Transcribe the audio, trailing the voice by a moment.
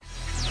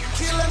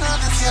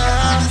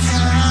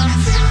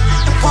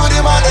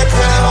the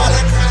crowd.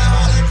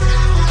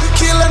 We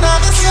killing all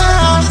the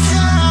sound.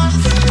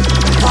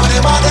 Put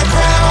him on the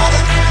crowd.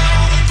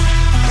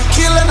 We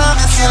killing all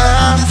the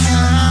sound.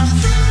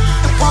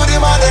 Put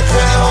him on the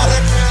crowd.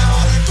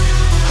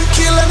 We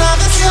killing all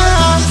the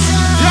sound.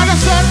 You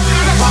understand?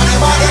 Put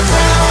him on the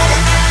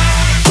crowd.